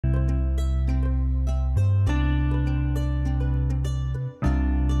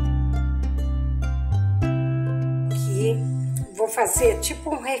vou fazer tipo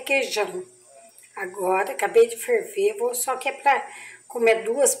um requeijão. Agora, acabei de ferver, só que é para comer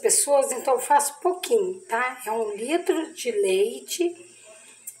 2 pessoas, então eu faço pouquinho, tá? É 1 litro de leite,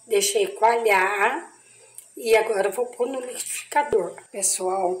 deixei coalhar e agora eu vou pôr no liquidificador.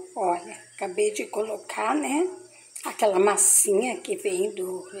 Pessoal, olha, acabei de colocar, né, aquela massinha que vem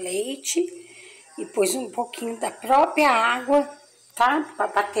do leite e pus um pouquinho da própria água, tá? Para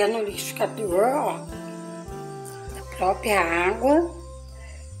bater no liquidificador, ó, da própria água.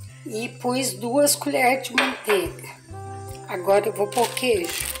 E pus 2 colheres de manteiga. Agora eu vou pôr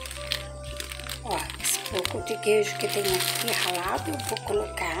queijo. Ó, esse pouco de queijo que tem aqui ralado, eu vou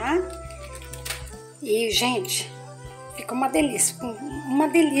colocar. E, gente, fica uma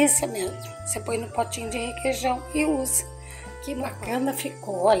delícia mesmo. Você põe no potinho de requeijão e usa. Que bacana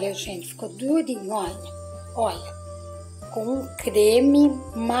ficou. Olha, gente, ficou durinho, olha. Olha, com um creme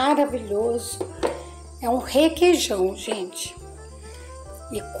maravilhoso. É um requeijão, gente.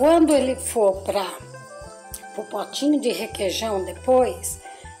 E quando ele for para o potinho de requeijão depois,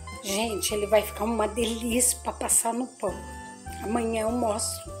 gente, ele vai ficar uma delícia para passar no pão. Amanhã eu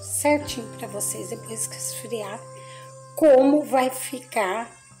mostro certinho para vocês, depois que esfriar, como vai ficar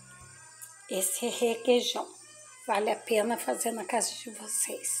esse requeijão. Vale a pena fazer na casa de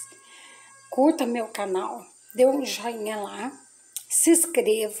vocês. Curta meu canal, dê um joinha lá, se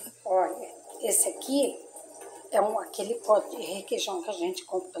inscreva. Olha, esse aqui é aquele pote de requeijão que a gente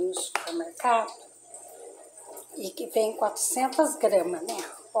compra no supermercado e que vem 400 gramas, né?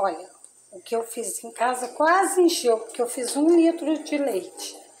 Olha, o que eu fiz em casa quase encheu, porque eu fiz 1 litro de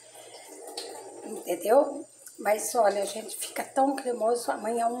leite, entendeu? Mas olha, gente, fica tão cremoso.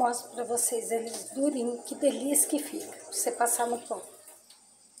 Amanhã eu mostro pra vocês eles durinhos, que delícia que fica, pra você passar no pão.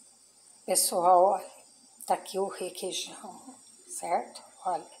 Pessoal, olha, tá aqui o requeijão, certo?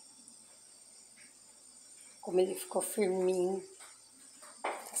 Olha como ele ficou firminho,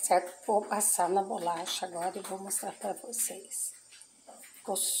 tá certo? Vou passar na bolacha agora e vou mostrar pra vocês.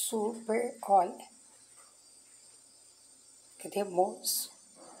 Ficou super, olha, cremoso.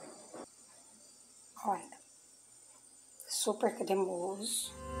 Olha, super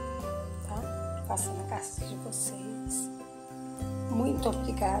cremoso, tá? Faça na casa de vocês. Muito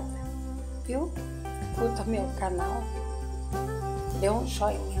obrigada, viu? Curta meu canal, dê um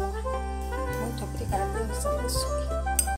joinha lá. Muito obrigada, Deus abençoe.